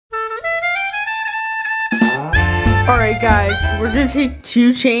Alright guys, we're gonna take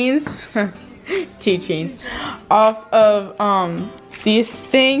two chains off of these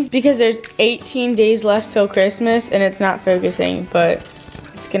things because there's 18 days left till Christmas and it's not focusing, but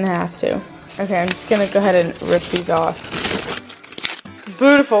it's gonna have to. Okay, I'm just gonna go ahead and rip these off.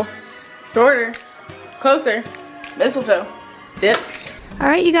 Beautiful. Shorter. Closer. Mistletoe. Dip. All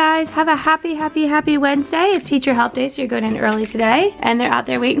right, you guys, have a happy Wednesday. It's teacher help day, so you're going in early today, and they're out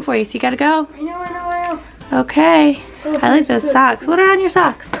there waiting for you, so you gotta go. I know. Okay. I like those socks. What are on your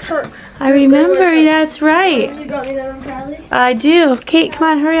socks? Shorts. I remember, that's right. You got me that on Callie? I do. Kate, come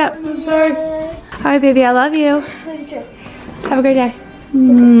on, hurry up. I'm sorry. All right, baby, I love you. Have a great day.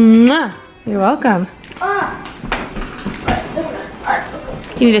 Mwah. You're welcome. Alright, let's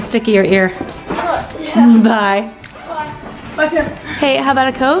go. You need a stick of your ear. Yeah. Bye. Bye, Tim. Hey, how about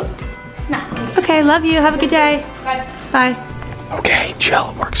a coat? Nah. Okay, love you. Have a good day. Bye. Bye. Okay,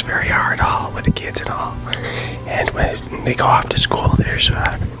 Jill works very hard with the kids and all. And when they go off to school, there's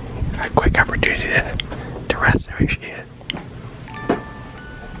a quick opportunity to rest. There she is.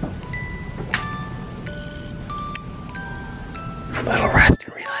 A little rest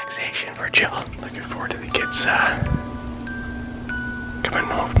and relaxation for Jill. Looking forward to the kids coming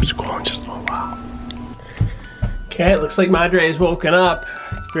home from school in just a little while. Okay, it looks like Madre is woken up.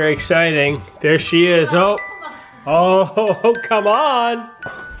 It's very exciting. There she is. Oh, come on.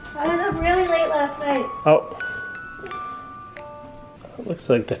 I was up really late last night. Oh. Looks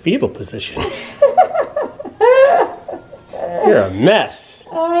like the fetal position. You're a mess.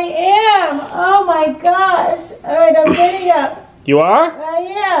 I am. Oh my gosh. Alright, I'm getting up. You are? I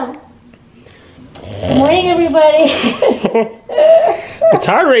am. Good morning, everybody. It's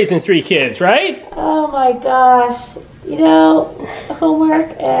hard raising 3 kids, right? Oh my gosh. You know,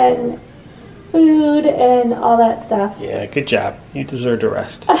 homework and food and all that stuff. Yeah, good job. You deserve to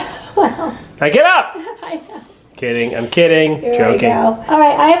rest. Well, Now get up! I know. Kidding, I'm kidding. Here Joking. we go.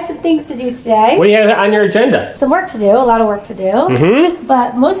 Alright, I have some things to do today. What do you have on your agenda? Some work to do, a lot of work to do. Mm-hmm.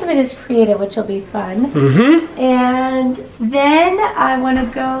 But most of it is creative, which will be fun. Mm-hmm. And then I want to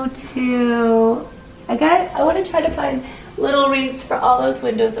go to, I want to try to find little wreaths for all those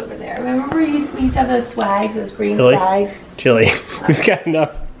windows over there. Remember we used to have those swags, those green swags? Chili, we've got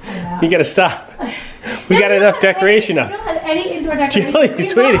enough. You gotta stop. We got enough decoration We up. don't have any indoor decoration. Chili, We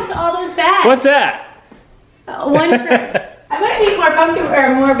sweetie. lost all those bags. What's that? One tray. I might make more pumpkin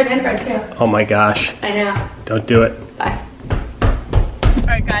or more banana bread too. Oh my gosh. I know. Don't do it. Bye.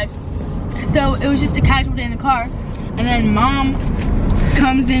 Alright guys, so it was just a casual day in the car, and then Mom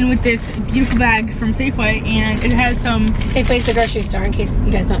comes in with this beautiful bag from Safeway, and it has some... Safeway's the grocery store, in case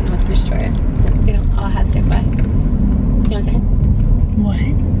you guys don't know what the grocery store is. They don't all have Safeway. You know what I'm saying? What?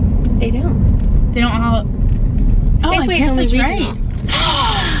 They don't. They don't all... Oh, I Safeway's guess only that's regional. right.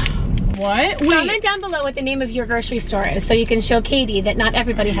 What? Wait. Comment down below what the name of your grocery store is so you can show Katie that not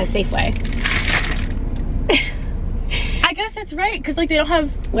everybody has Safeway. I guess that's right, because like they don't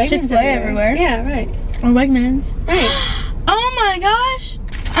have Wegmans Chick-fil-A everywhere. Yeah, right. Or Wegmans. Right. Oh my gosh.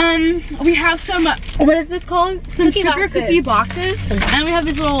 We have some, what is this called? Some Cookie sugar boxes. cookie boxes. And we have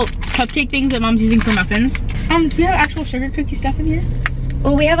these little cupcake things that Mom's using for muffins. Do we have actual sugar cookie stuff in here?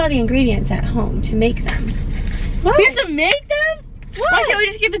 Well, we have all the ingredients at home to make them. What? We have to make them? Why can't we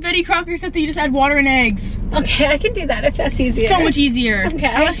just get the Betty Crocker stuff that you just add water and eggs? Okay, I can do that if that's easier. So much easier. Okay.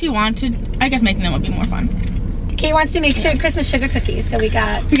 Unless you want to. I guess making them would be more fun. Kate wants to make Christmas sugar cookies, so we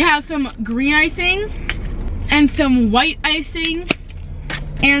have some green icing and some white icing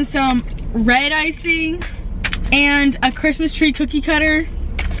and some red icing and a Christmas tree cookie cutter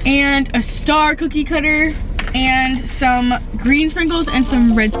and a star cookie cutter and some green sprinkles and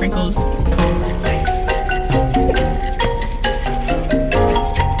some red sprinkles.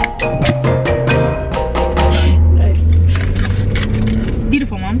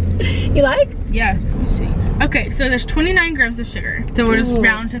 Beautiful, Mom. You like? Yeah, let's see. Okay, so there's 29 grams of sugar. So we'll just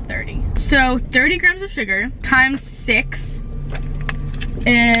round to 30. So 30 grams of sugar times 6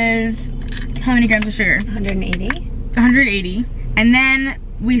 is how many grams of sugar? 180. 180. And then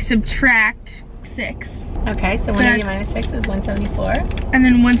we subtract 6. Okay, so 180 minus 6 is 174. And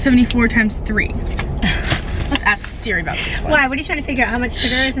then 174 times 3. Let's ask Siri about this one. Why? What are you trying to figure out how much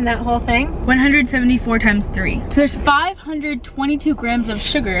sugar is in that whole thing? 174 times 3. So there's 522 grams of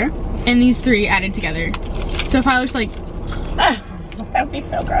sugar in these 3 added together. So if I was like... that would be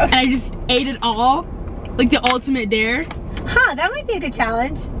so gross. And I just ate it all, like the ultimate dare. Huh, that might be a good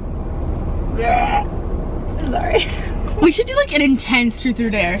challenge. Sorry. We should do like an intense truth or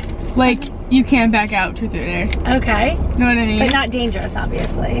dare. Like, you can't back out truth or dare. Okay. Know what I mean? But not dangerous,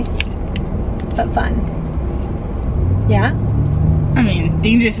 obviously. But fun. Yeah? I mean,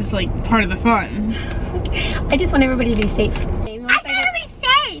 dangerous is like part of the fun. I just want everybody to be safe. I want to be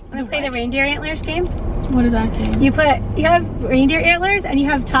safe. Want to play the reindeer antlers game? What is that game? You have reindeer antlers and you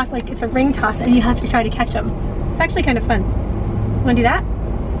have toss, like it's a ring toss, and you have to try to catch them. It's actually kind of fun. Want to do that?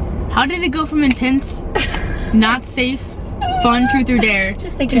 How did it go from intense, not safe, fun, truth or dare,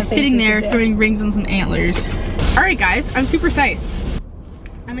 Just to sitting there throwing rings on some antlers? All right, guys, I'm super sized.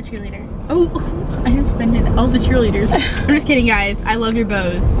 I'm a cheerleader. Oh, I just offended all the cheerleaders. I'm just kidding, guys. I love your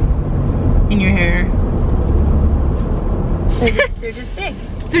bows in your hair. They're just big.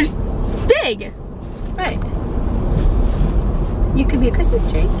 They're just big. Right. You could be a Christmas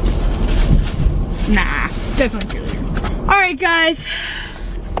tree. Nah, definitely cheerleader. All right, guys.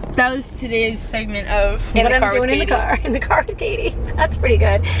 That was today's segment of what I'm doing in the car with Katie. That's pretty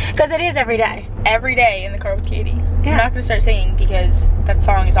good, because it is every day. Every day in the car with Katie. Yeah. I'm not gonna start singing because that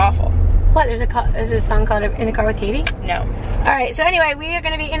song is awful. What? There's a song called "In the Car with Katie." No. All right. So anyway, we are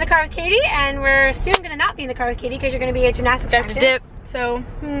going to be in the car with Katie, and we're soon going to not be in the car with Katie because you're going to be at gymnastics Have to practice. dip. So.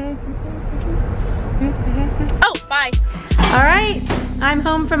 Oh, bye. All right, I'm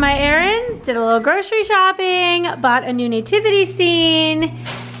home from my errands, did a little grocery shopping, bought a new nativity scene,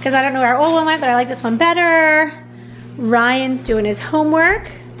 because I don't know where our old one went, but I like this one better. Ryan's doing his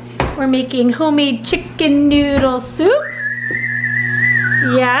homework. We're making homemade chicken noodle soup.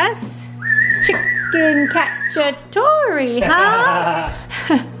 Yes. Chicken cacciatore, huh?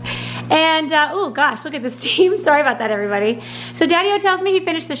 And, oh gosh, look at the steam. Sorry about that, everybody. So Daddio tells me he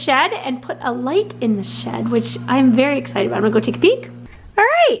finished the shed and put a light in the shed, which I'm very excited about. I'm gonna go take a peek. All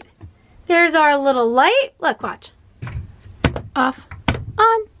right, there's our little light. Look, watch. Off,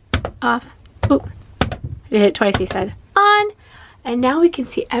 on, off, oop. I hit it twice, he said. On, and now we can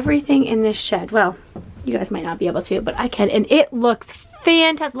see everything in this shed. Well, you guys might not be able to, but I can, and it looks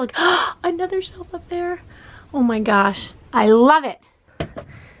fantastic. Look, another shelf up there. Oh my gosh, I love it.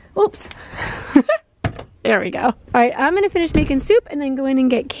 Oops. There we go. All right, I'm gonna finish making soup and then go in and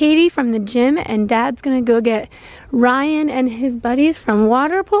get Katie from the gym, and Dad's gonna go get Ryan and his buddies from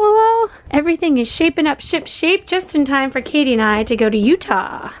water polo. Everything is shaping up ship-shape just in time for Katie and I to go to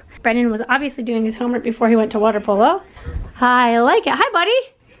Utah. Brennan was obviously doing his homework before he went to water polo. I like it. Hi,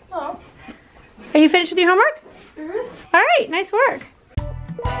 buddy. Hello. Are you finished with your homework? Mm-hmm. All right, nice work.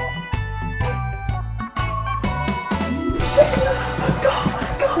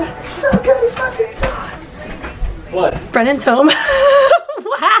 It's so good, it's about to be time. What? Brennan's home.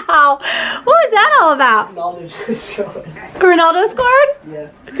 Wow. What was that all about? Ronaldo just scored. Ronaldo scored? Yeah.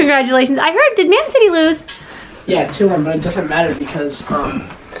 Congratulations. I heard, did Man City lose? Yeah, 2-1, but it doesn't matter because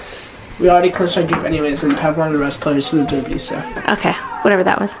we already closed our group anyways and have one of the rest players to the derby, so. Okay, whatever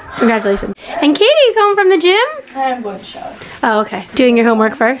that was. Congratulations. And Katie's home from the gym? I'm going to shower. Oh, okay. Doing your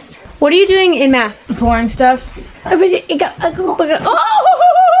homework first. What are you doing in math? Boring stuff. Oh, hey!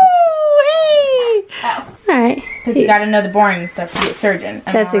 Ow. All right. Because you got to know the boring stuff to be a surgeon.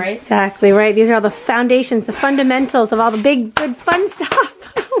 Am That's I right? exactly right. These are all the foundations, the fundamentals of all the big, good, fun stuff.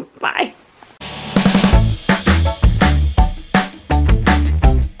 Bye.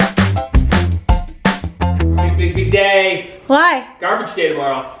 Big day. Why? Garbage day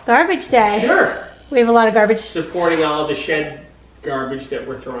tomorrow. Garbage day. Sure. We have a lot of garbage. Supporting all the shed garbage that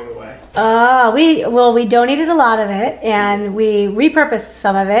we're throwing away. We donated a lot of it, and we repurposed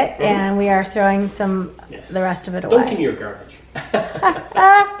some of it, and we are throwing the rest of it away. Don't give me your garbage.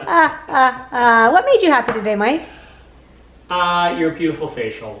 What made you happy today, Mike? Your beautiful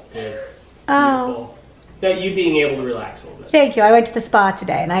facial. Dude. Oh. Beautiful. No, you being able to relax a little bit. Thank you. I went to the spa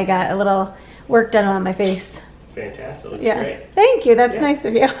today, and I got a little work done on my face. Fantastic. Looks Yes. great. Thank you. That's nice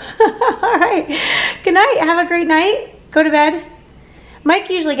of you. All right. Good night. Have a great night. Go to bed. Mike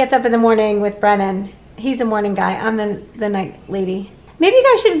usually gets up in the morning with Brennan. He's a morning guy. I'm the night lady. Maybe you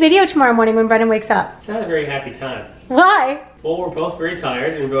guys should video tomorrow morning when Brennan wakes up. It's not a very happy time. Why? Well, we're both very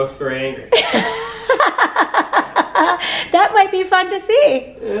tired and we're both very angry. That might be fun to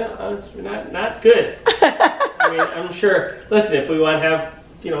see. Yeah, it's not good. I mean, I'm sure, listen, if we want to have,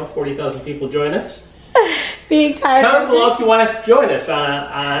 40,000 people join us, Being tired. comment below if you want us to join us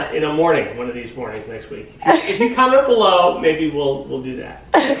in a morning, one of these mornings next week. If you comment below, maybe we'll do that.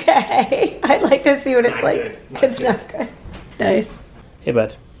 Okay. I'd like to see what it's not like. good. It's not good. Nice. Hey,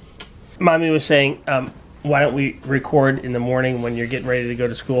 bud. Mommy was saying, why don't we record in the morning when you're getting ready to go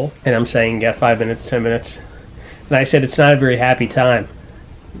to school? And I'm saying, yeah, 5 minutes, 10 minutes. And I said, it's not a very happy time.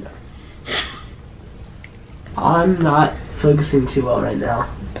 I'm not focusing too well right now.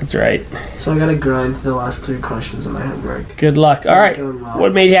 That's right. So I gotta grind through the last 3 questions of my homework. Good luck. All right. Doing well.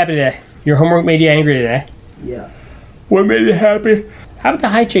 What made you happy today? Your homework made you angry today. Yeah. What made you happy? How about the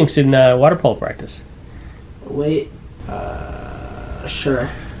hijinks in water polo practice? Wait. Sure.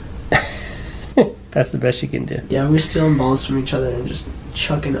 That's the best you can do. Yeah, we're stealing balls from each other and just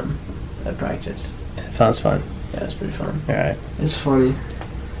chucking them at practice. That sounds fun. Yeah, it's pretty fun. All right. It's funny.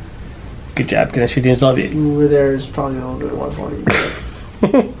 Good job. Gymnast routines. Love you. Over there is probably a little bit more funny.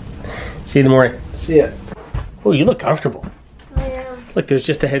 See you in the morning. See ya. Oh, you look comfortable. I am. Look, there's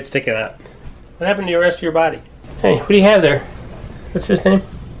just a head sticking out. What happened to the rest of your body? Hey, what do you have there? What's his name?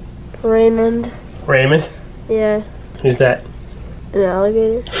 Raymond. Raymond? Yeah. Who's that? An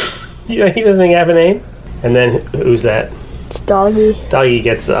alligator. He doesn't have a name? And then who's that? It's Doggy. Doggy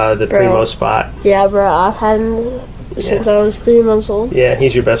gets the primo spot. Yeah, bro. I've had him since I was 3 months old. Yeah,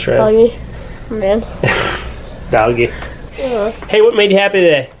 he's your best friend. Doggy. Man. Doggy. Yeah. Hey, what made you happy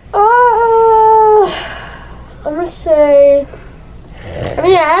today? I'm gonna say, I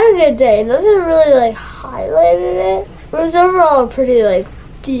mean, I had a good day. Nothing really like highlighted it. It was overall a pretty like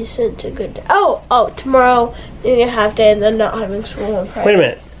decent to good day. Oh, tomorrow being a half day and then not having school on Friday. Wait a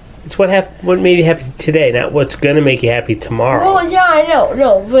minute. It's what made you happy today, not what's gonna make you happy tomorrow. Well, yeah, I know,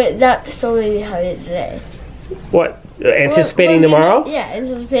 no, but that still made me happy today. What? Anticipating tomorrow? Yeah,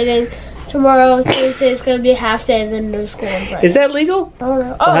 anticipating tomorrow. Thursday is gonna be a half day and then no school on Friday. Is that legal? I don't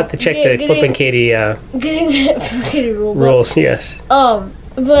know. I'll have to check the Flippin Katie getting rule book. rules. Yes.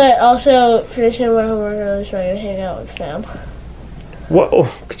 But also finishing my homework early so I can hang out with fam. What?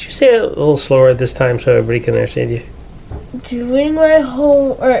 Oh, could you say it a little slower this time so everybody can understand you? Getting my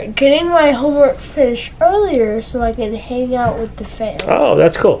homework finished earlier so I can hang out with the fam. Oh,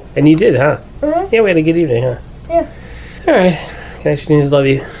 that's cool. And you did, huh? Mm-hmm. Yeah, we had a good evening, huh? Yeah. All right. Guys, you love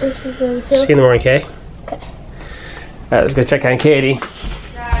you. This is good See you too. in the morning, Kay. Okay. All right, let's go check on Katie.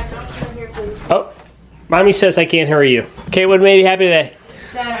 Dad, don't come here, please. Oh, Mommy says I can't hurry you. Kay, what made you happy today?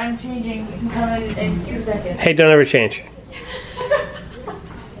 Dad, I'm changing. You can come in 2 seconds. Hey, don't ever change.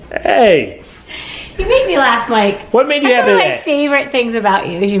 Hey, You make me laugh, Mike. what made you That's happy one of my today? favorite things about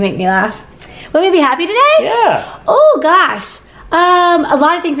you is you make me laugh. What made me happy today? Yeah. Oh gosh. A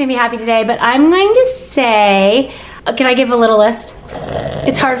lot of things made me happy today, but I'm going to say, can I give a little list?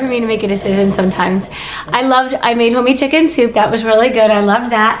 It's hard for me to make a decision sometimes. I made homemade chicken soup. That was really good. I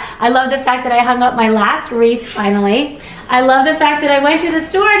loved that. I love the fact that I hung up my last wreath finally. I love the fact that I went to the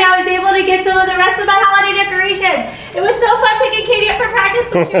store and I was able to get some of the rest of my holiday decorations. It was so fun picking Katie up for practice.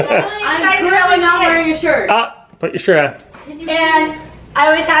 She was really I'm excited about currently what not she did. wearing a shirt. Put your shirt on. And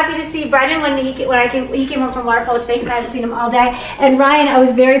I was happy to see Brennan when he came home from water polo today because I haven't seen him all day. And Ryan, I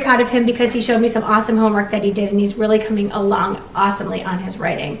was very proud of him because he showed me some awesome homework that he did and he's really coming along awesomely on his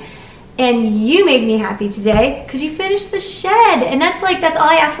writing. And you made me happy today because you finished the shed. And that's all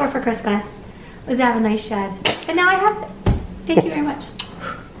I asked for Christmas was to have a nice shed. And now I have it. Thank you very much.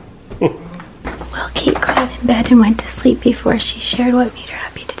 Well, Kate crawled in bed and went to sleep before she shared what made her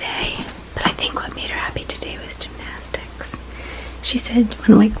happy today. But I think what made her happy today was gymnastics. She said,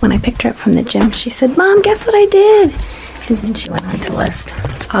 when I picked her up from the gym, she said, "Mom, guess what I did?" And then she went on to list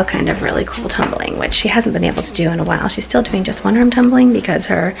all kind of really cool tumbling, which she hasn't been able to do in a while. She's still doing just one arm tumbling because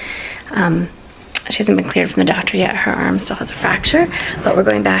her, she hasn't been cleared from the doctor yet. Her arm still has a fracture, but we're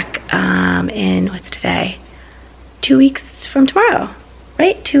going back in, what's today? 2 weeks from tomorrow,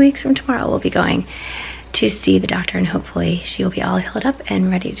 right? 2 weeks from tomorrow, we'll be going to see the doctor and hopefully she'll be all healed up and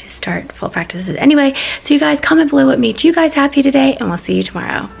ready to start full practices. Anyway, so you guys comment below what made you guys happy today and we'll see you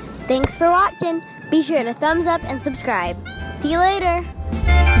tomorrow. Thanks for watching. Be sure to thumbs up and subscribe. See you later.